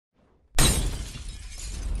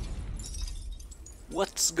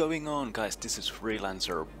What's going on, guys? This is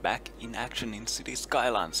Freelancer back in action in City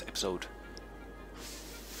Skylines episode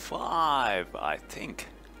 5, I think.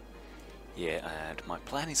 Yeah, and my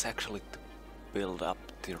plan is actually to build up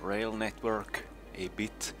the rail network a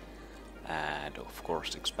bit and of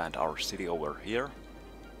course expand our city over here,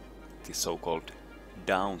 the so-called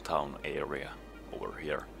downtown area over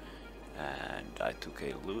here. And I took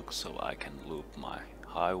a look so I can loop my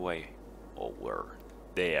highway over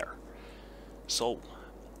there. So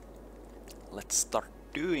let's start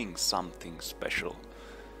doing something special.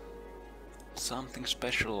 Something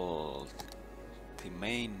special. The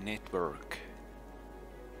main network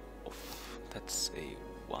of that's a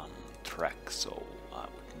one track, so I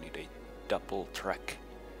would need a double track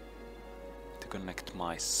to connect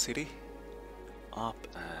my city up,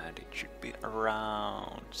 and it should be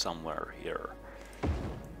around somewhere here,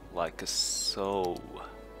 like so.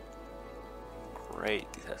 Great,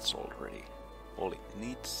 that's already all it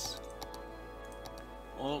needs.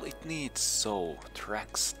 So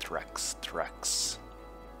tracks.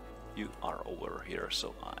 You are over here,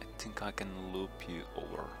 so I think I can loop you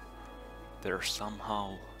over there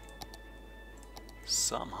somehow.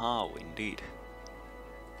 Indeed.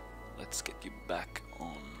 Let's get you back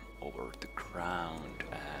on over the ground,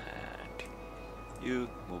 and you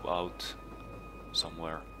move out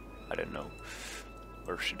somewhere. I don't know.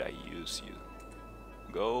 Where should I use you?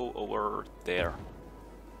 Go over there.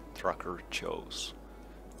 Trucker chose.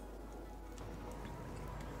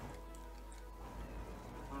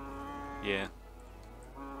 Yeah.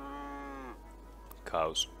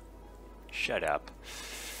 Cows. Shut up.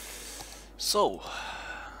 So,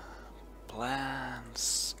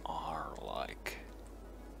 plans are like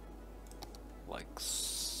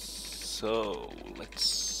so.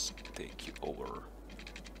 Let's take you over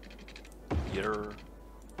here.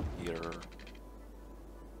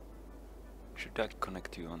 Should I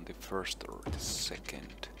connect you on the first or the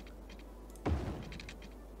second?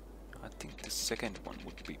 I think the second one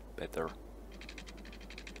would be better.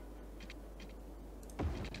 Can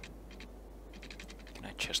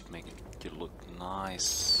I just make it look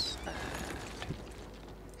nice and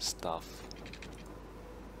stuff?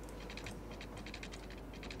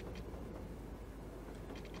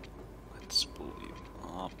 Let's pull you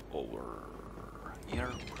up over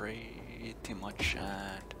here pretty much,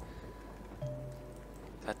 and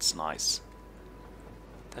that's nice.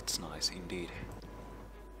 That's nice indeed.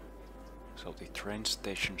 So the train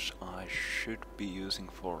stations I should be using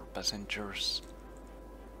for passengers.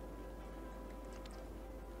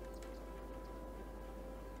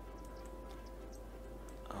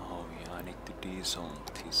 Oh yeah, I need to de-zone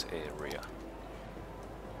this area.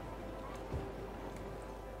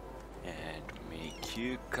 And make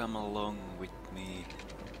you come along with me.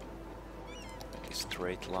 A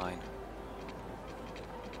straight line.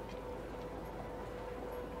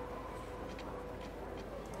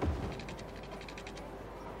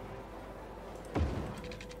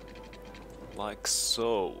 Like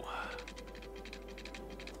so.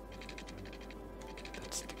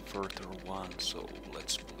 That's the further one, so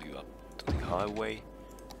let's pull you up to the highway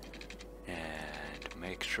and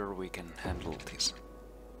make sure we can handle this.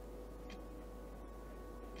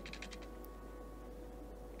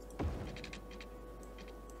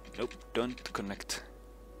 Nope, don't connect.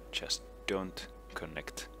 Just don't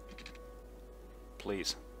connect.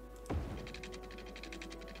 Please.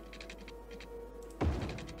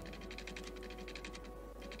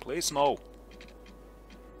 Please no.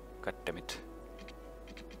 God damn it.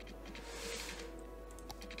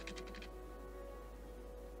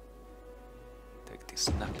 Take the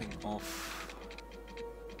snapping off.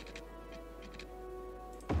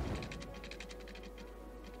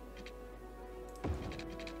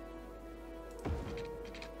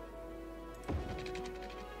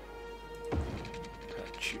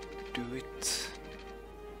 That should do it.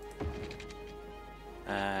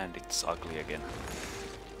 And it's ugly again.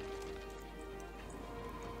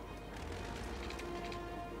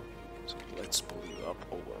 Let's pull you up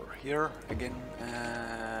over here again,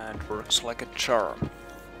 and works like a charm.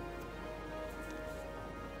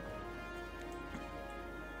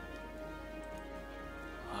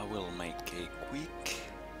 I will make a quick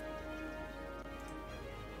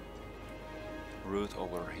route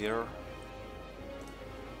over here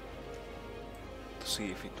to see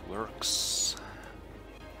if it works.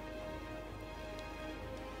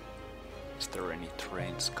 Is there any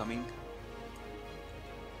trains coming?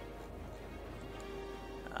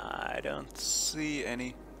 I don't see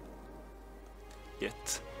any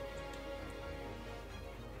yet.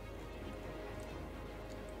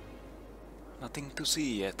 Nothing to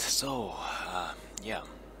see yet, so yeah.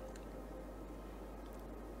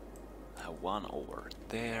 have one over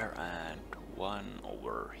there and one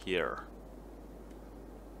over here.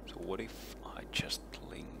 So what if I just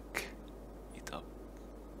link it up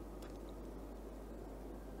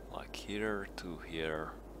like here to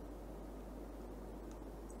here?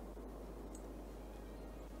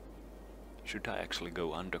 Should I actually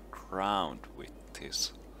go underground with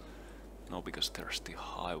this? No, because there's the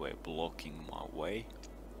highway blocking my way.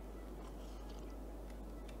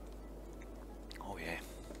 Oh yeah,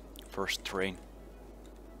 first train.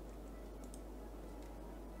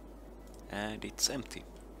 And it's empty.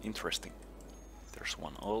 Interesting. There's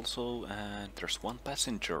one also, and there's one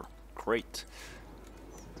passenger. Great.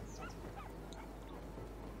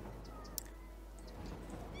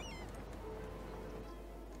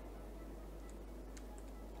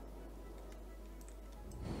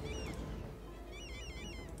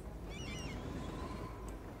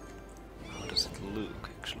 How does it look?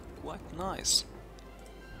 Actually quite nice.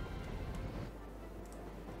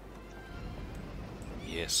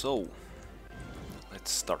 Yeah, so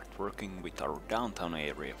let's start working with our downtown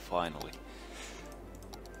area finally.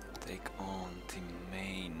 Take on the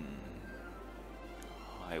main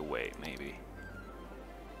highway maybe.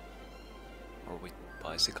 Or with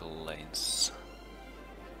bicycle lanes.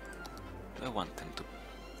 Do I want them to...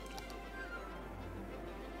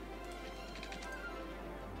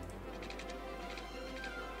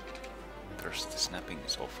 There's the snapping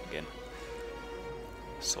is off again.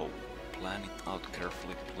 So plan it out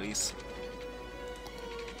carefully, please.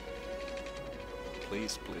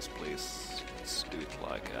 Please, please, please. Let's do it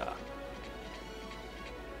like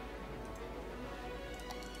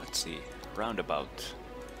let's see, roundabout.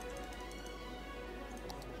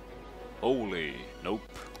 Holy,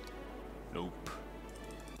 nope. Nope.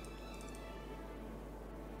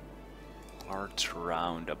 Large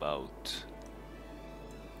roundabout.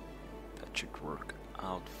 That should work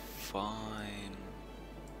out fine.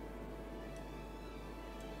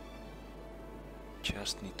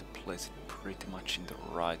 Just need to place it pretty much in the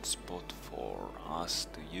right spot for us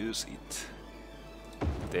to use it.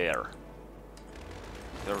 There.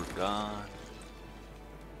 You're gone.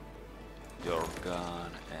 You're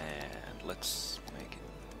gone. And let's make it.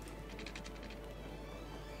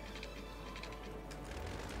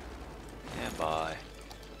 Yeah, bye.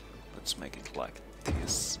 Let's make it like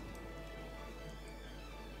this.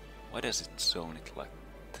 Why does it zone it like...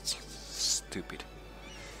 That's stupid.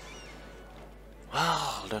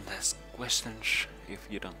 Well, don't ask questions if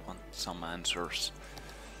you don't want some answers.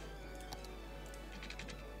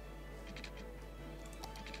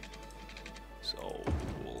 So,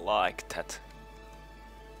 like that.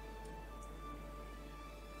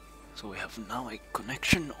 So we have now a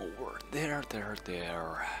connection over there.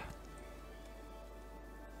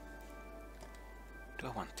 Do I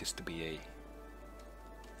want this to be a...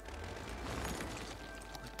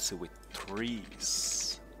 Let's see, with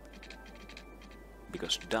trees.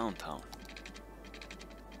 Because downtown.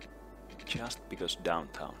 Just because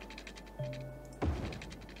downtown.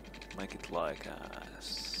 Make it like a...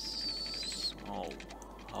 So,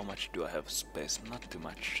 how much do I have space? Not too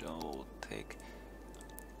much, so take...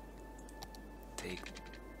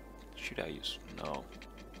 Should I use... No.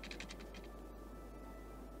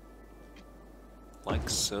 Like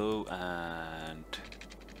so, and...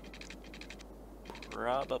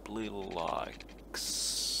 Probably like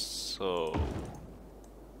so.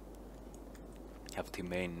 Have the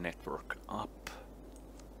main network up.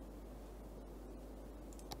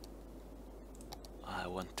 I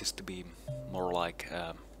want this to be more like,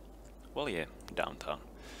 well, yeah, downtown.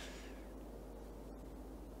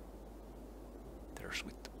 There's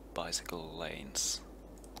with bicycle lanes.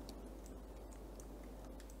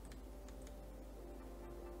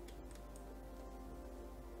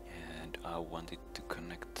 And I want it to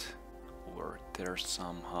connect over there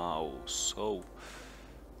somehow, so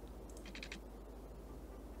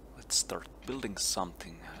let's start building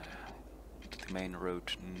something to the main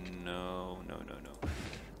road. No.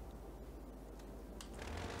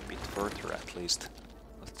 A bit further at least.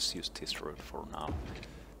 Let's use this road for now.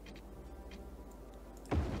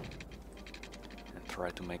 And try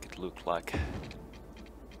to make it look like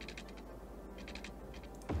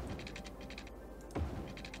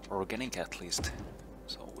organic at least.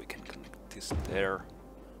 So we can connect this there.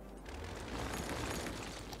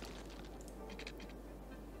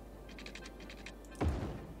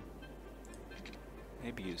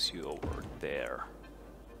 Maybe use you over there.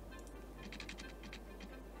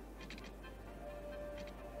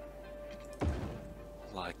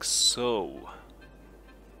 Like so.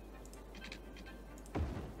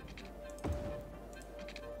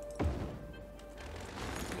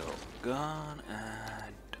 You're gone,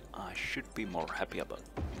 and I should be more happy about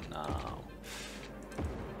now.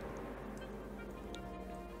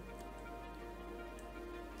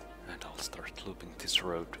 And I'll start looping this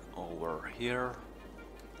road over here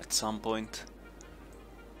at some point.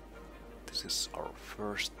 This is our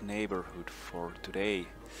first neighborhood for today.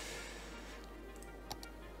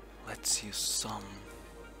 Let's use some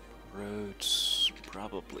roads.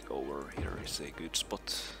 Probably over here is a good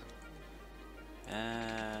spot.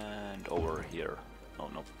 And over here. Oh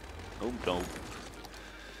no. Oh no.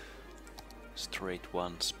 Straight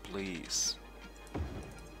ones, please.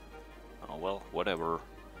 Oh well, whatever.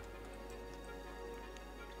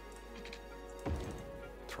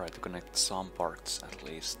 Try to connect some parts at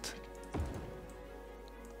least.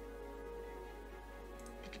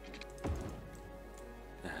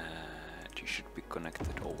 And you should be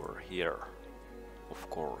connected over here, of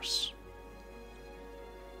course.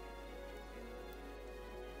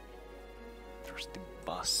 There's the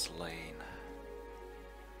bus lane.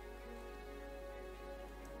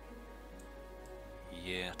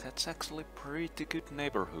 Yeah, that's actually pretty good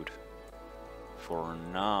neighborhood for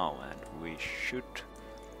now, and we should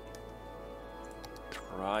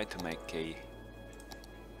try to make a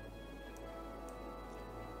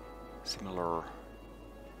similar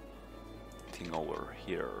thing over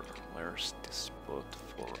here. Where's the spot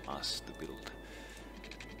for us to build?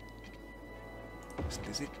 Is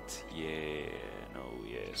this it? Yeah, no,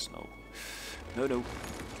 yes, no. No, no.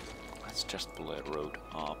 Let's just pull a road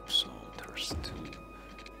up, so there's two.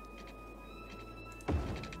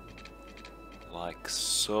 Like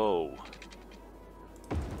so.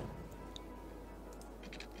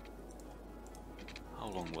 How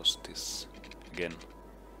long was this again?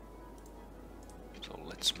 So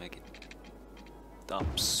let's make it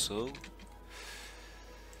up so.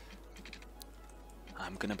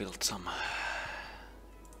 I'm gonna build some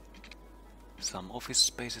office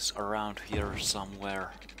spaces around here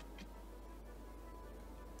somewhere.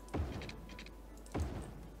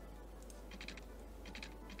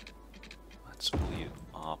 Let's pull you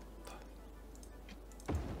up.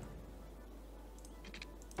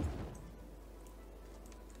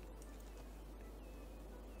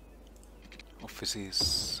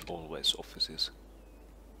 Offices, always offices.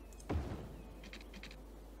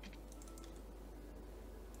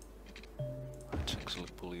 Let's actually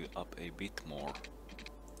pull you up a bit more,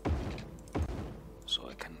 so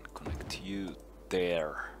I can connect you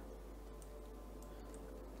there.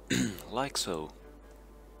 Like so.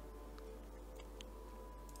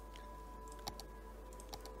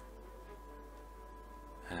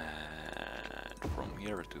 And from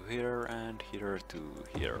here to here and here to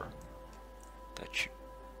here. That should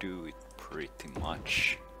do it pretty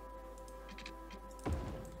much.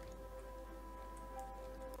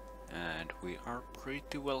 And we are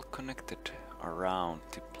pretty well connected around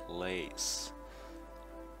the place.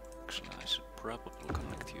 Actually, I should probably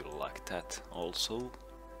connect you like that also.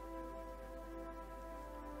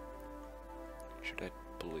 Should I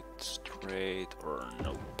pull it straight or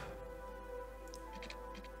nope?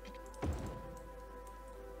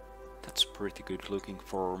 That's pretty good looking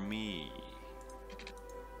for me.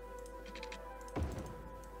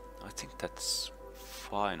 I think that's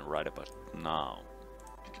fine right about now.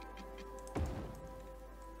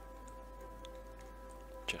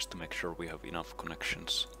 Just to make sure we have enough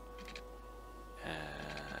connections.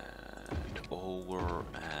 And over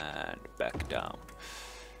and back down.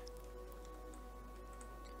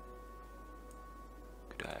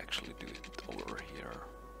 Could I actually do it over here?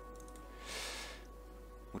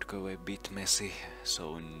 Would go a bit messy,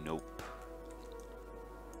 so nope.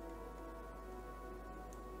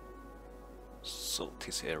 So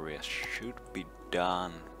this area should be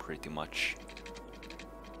done pretty much.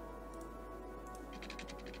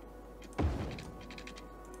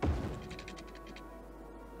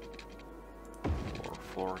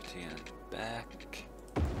 40 and back.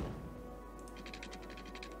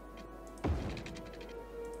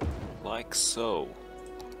 Like so.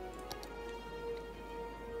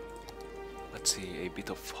 Let's see a bit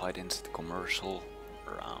of high density commercial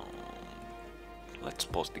around. Let's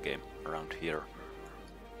pause the game around here.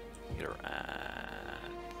 Here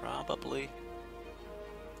and probably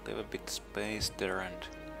leave a bit space there and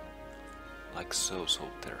like so. So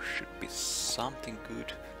there should be something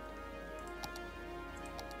good.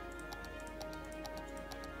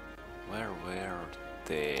 Where were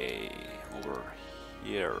they? Over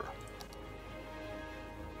here.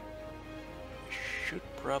 We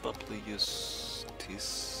should probably use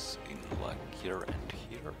this in like here and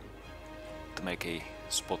here to make a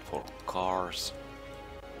spot for cars.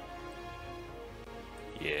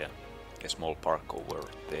 Yeah, a small park over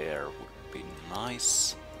there would be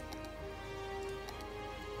nice.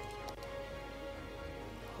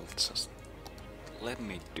 Just let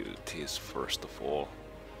me do this first of all.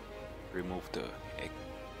 Remove the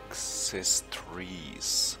excess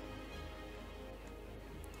trees.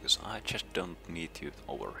 Because I just don't need you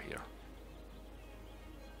over here.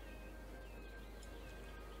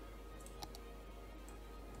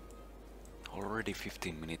 Already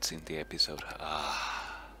 15 minutes in the episode.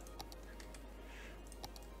 Ah.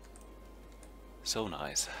 So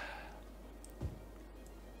nice.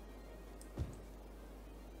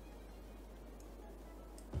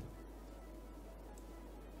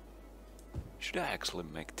 Should I actually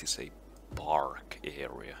make this a park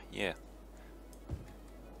area? Yeah.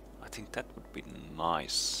 I think that would be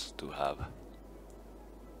nice to have.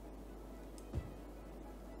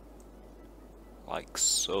 Like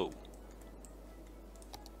so.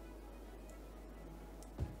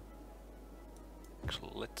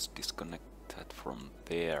 Actually, let's disconnect that from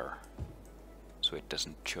there, so it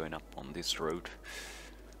doesn't join up on this road,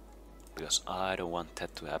 because I don't want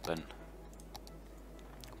that to happen.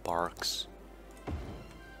 Parks.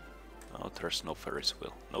 Oh, there's no Ferris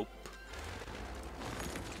wheel. Nope.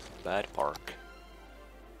 Bad park.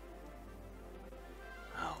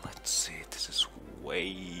 Oh, let's see. This is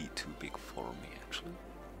way too big for me, actually.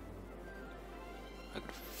 I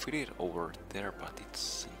could fit it over there, but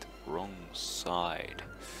it's in the wrong side.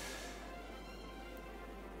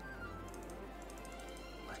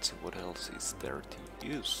 Let's see what else is there to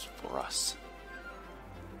use for us.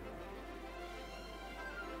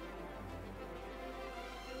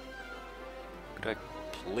 Could I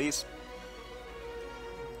please?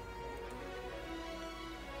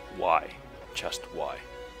 Why? Just why?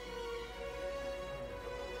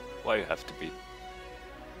 Why you have to be?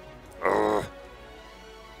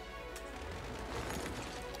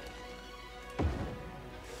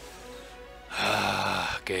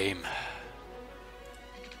 Game.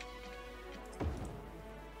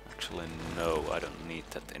 Actually, no, I don't need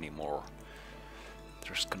that anymore.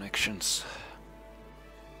 There's connections.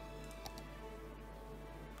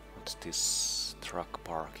 What's this? Truck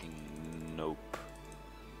parking? Nope.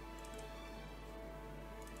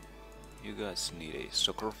 You guys need a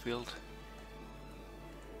soccer field?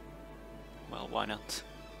 Well, why not?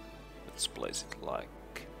 Let's place it like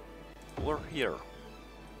over here.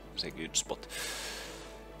 It's a good spot.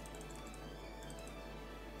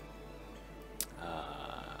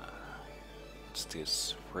 What's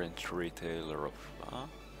this? French retailer of...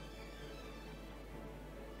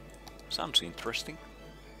 sounds interesting.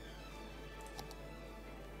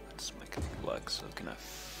 Let's make it like so. Can I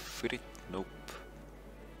fit it? Nope.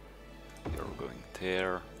 You're going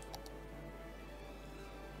there.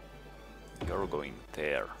 You're going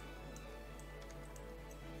there.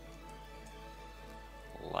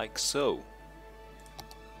 Like so.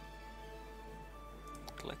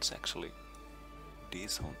 Let's actually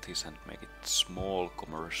discount this and make it small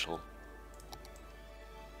commercial.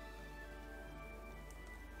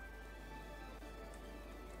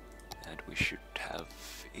 And we should have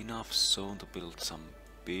enough zone to build some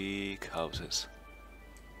big houses.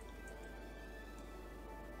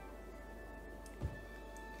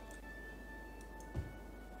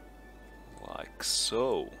 Like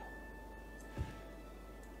so.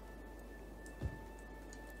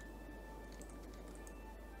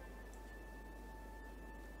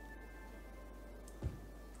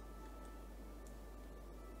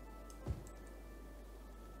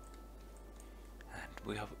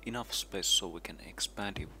 We have enough space so we can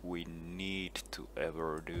expand if we need to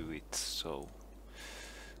ever do it, so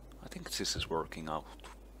I think this is working out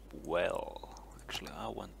well. Actually, I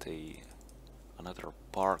want another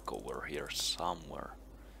park over here somewhere.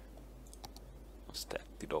 What's that?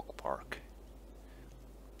 The dog park.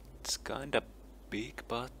 It's kinda big,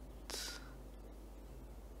 but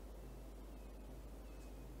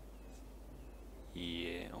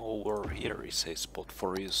yeah, over here is a spot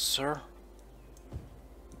for you, sir.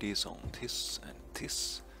 This on this and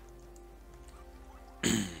this.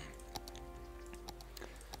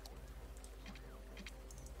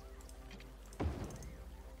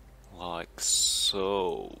 Like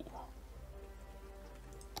so.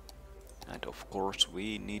 And of course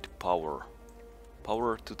we need power.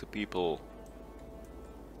 Power to the people.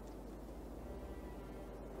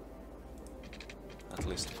 At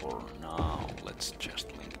least for now. Let's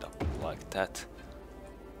just link it up like that.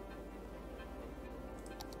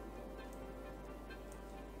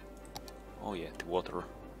 Oh yeah, the water.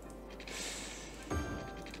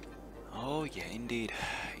 Oh yeah, indeed.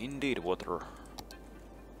 Indeed, water.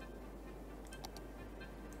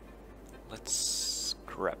 Let's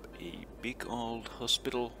grab a big old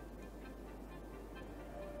hospital.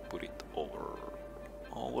 Put it over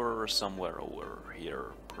somewhere over here.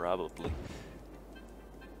 Probably.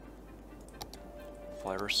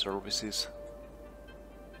 Fire services.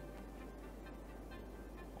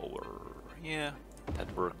 Over. Yeah,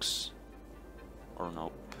 that works. Or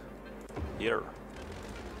nope. Here.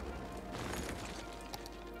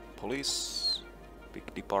 Police.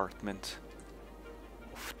 Big department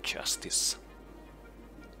of justice.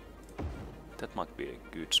 That might be a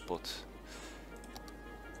good spot.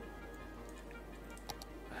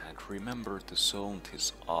 And remember to zone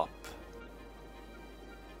this up.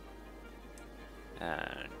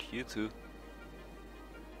 And you too.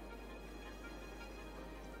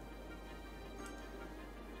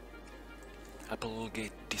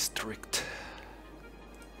 Applegate District.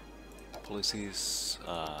 Policies,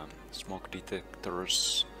 smoke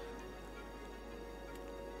detectors.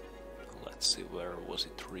 Let's see, where was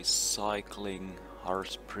it? Recycling,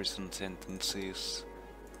 harsh prison sentences.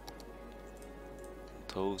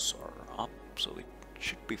 Those are up, so it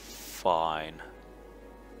should be fine.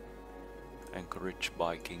 Encourage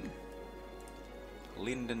biking.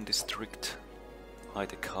 Linden District,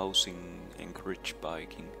 high-tech housing, encourage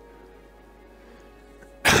biking.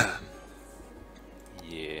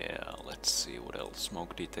 Yeah, let's see what else.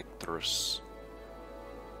 Smoke detectors,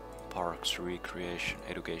 parks, recreation,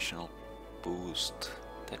 educational boost.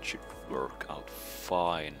 That should work out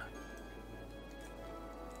fine.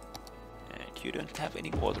 And you don't have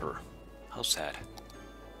any water. How sad.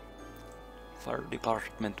 Fire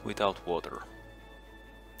department without water.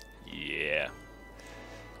 Yeah.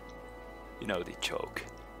 You know the joke.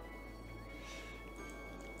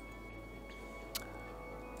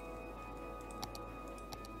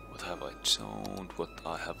 What have I zoned? What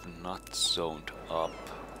I have not zoned up?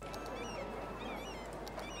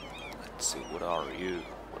 Let's see, what are you?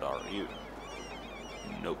 What are you?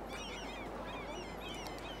 Nope.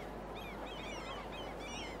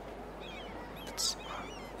 It's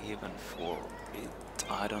even for it.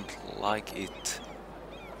 I don't like it.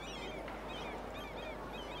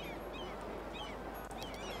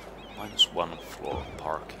 -1 floor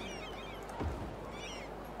parking.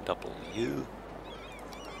 W.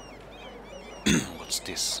 What's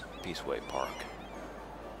this? Peaceway Park.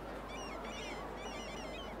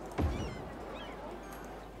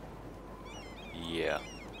 Yeah.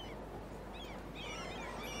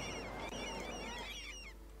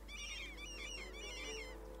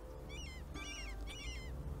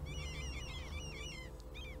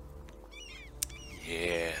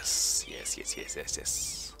 Yes.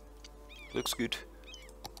 Looks good.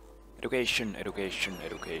 Education.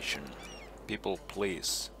 People,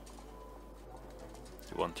 please.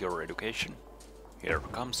 You want your education? Here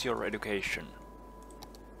comes your education.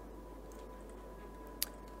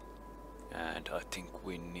 And I think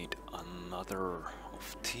we need another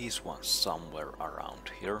of these ones somewhere around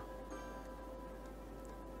here.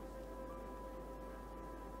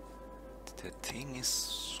 The thing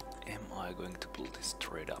is, am I going to build this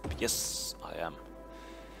straight up? Yes, I am.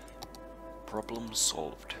 Problem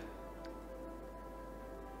solved.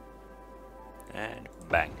 And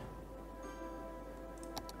bang.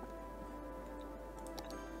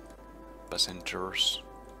 Passengers.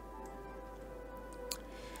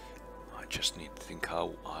 I just need to think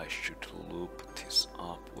how I should loop this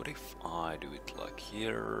up. What if I do it like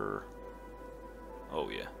here? Oh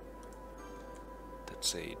yeah.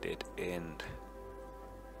 That's a dead end.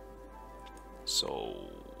 So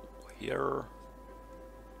here,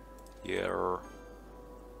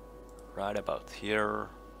 right about here.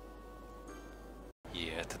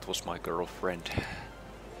 Yeah, that was my girlfriend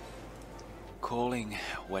calling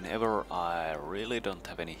whenever I really don't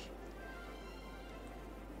have any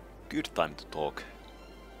good time to talk.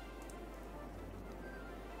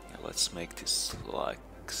 Yeah, let's make this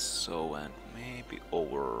like so, and maybe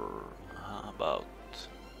over. How about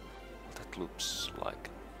that? Looks like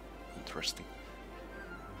interesting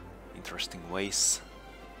ways.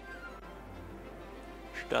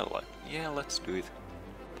 Should I like? Yeah, let's do it.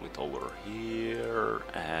 Pull it over here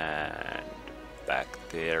and back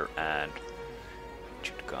there, and it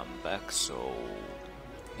should come back. So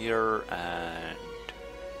here and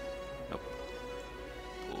nope.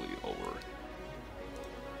 Pull you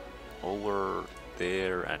over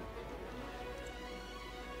there and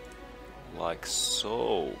like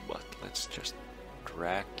so. But let's just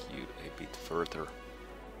drag you a bit further.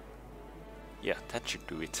 Yeah, that should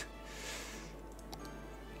do it.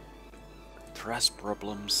 Trash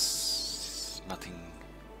problems, nothing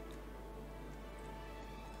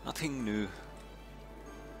new.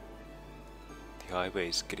 The highway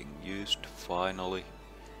is getting used finally.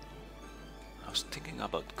 was thinking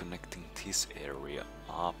about connecting this area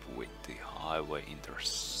up with the highway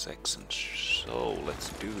intersection, so let's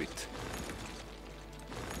do it.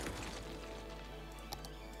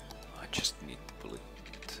 I just need to pull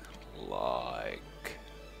it like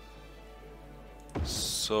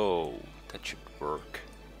so. That should work.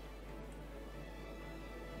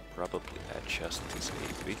 Probably adjust this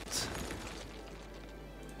a bit.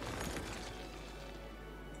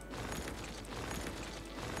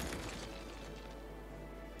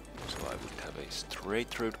 So I would have a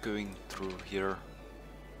straight road going through here.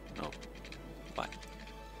 No. But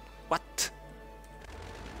what?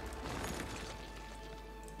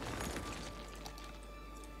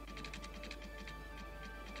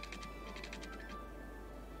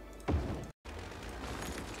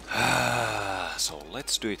 So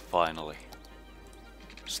let's do it finally.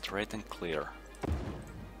 Straight and clear.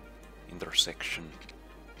 Intersection.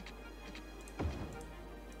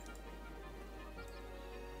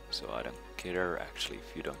 So I don't care actually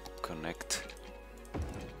if you don't connect.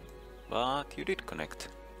 But you did connect.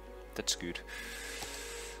 That's good.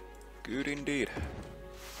 Good indeed.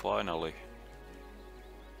 Finally.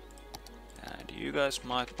 And you guys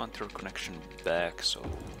might want your connection back, so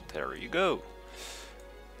there you go.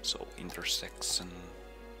 So intersection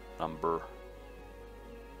number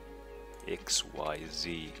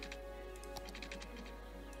XYZ.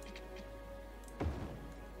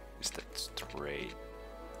 Is that straight?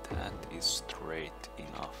 That is straight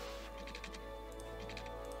enough.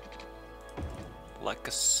 Like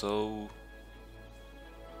so.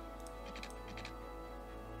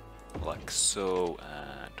 Like so,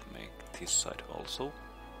 and make this side also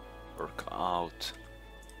work out.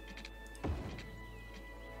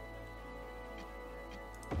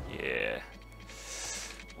 Yeah.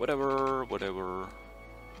 Whatever, whatever.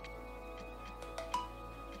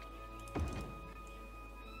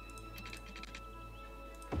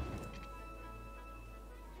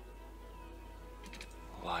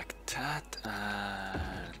 Like that,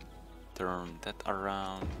 and turn that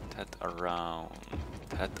around, that around,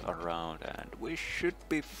 that around, and we should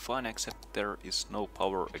be fine, except there is no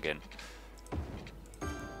power again.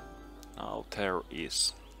 Now there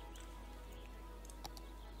is.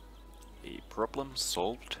 A problem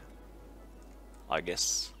solved, I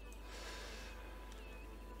guess.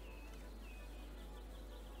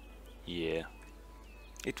 Yeah,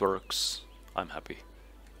 it works. I'm happy.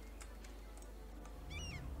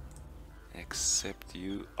 Except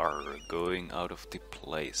you are going out of the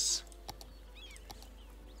place.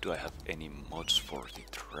 Do I have any mods for the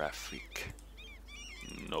traffic?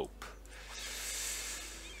 Nope.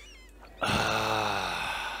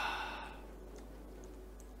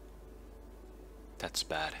 That's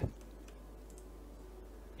bad.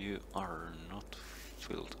 You are not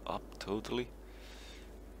filled up totally.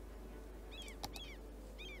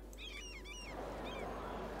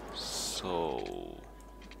 So...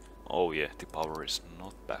 oh yeah, the power is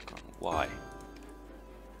not back on. Why?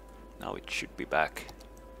 Now it should be back.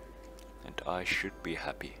 And I should be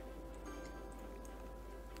happy.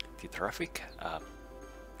 The traffic?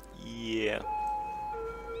 Yeah.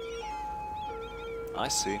 I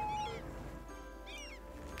see.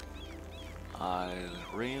 I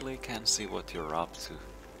really can see what you're up to.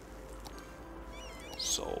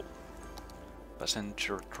 So,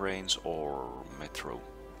 passenger trains or metro?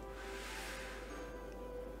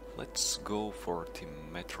 Let's go for the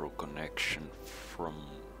metro connection from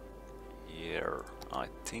here. I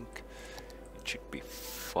think it should be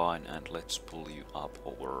fine, and let's pull you up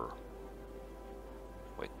over...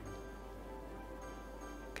 wait.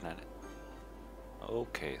 Can I...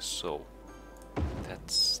 okay, so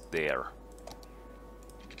that's there.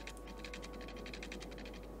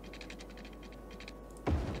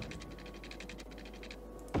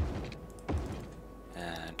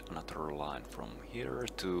 And another line from here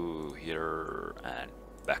to here and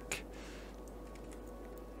back.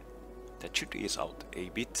 That should ease out a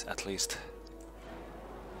bit at least.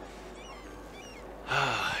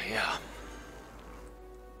 Yeah.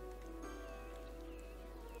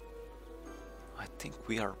 I think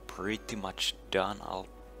we are pretty much done. I'll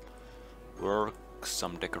work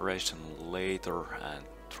some decoration later and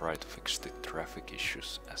try to fix the traffic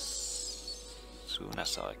issues as soon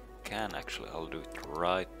as I can. Actually, I'll do it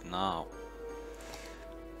right now.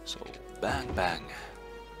 So, bang bang.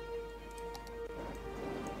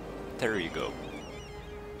 There you go.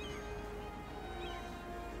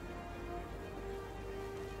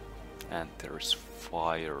 And there's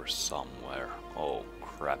fire somewhere. Oh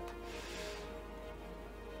crap.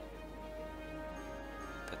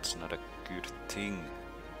 That's not a good thing.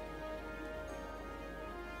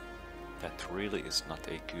 that really is not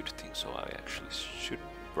a good thing, so I actually should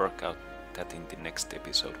work out that in the next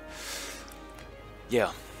episode.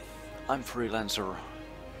 Yeah, I'm Freelancer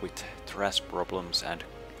with trash problems and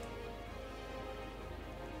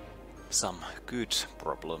some good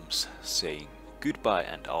problems, saying goodbye,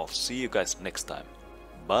 and I'll see you guys next time.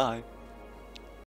 Bye!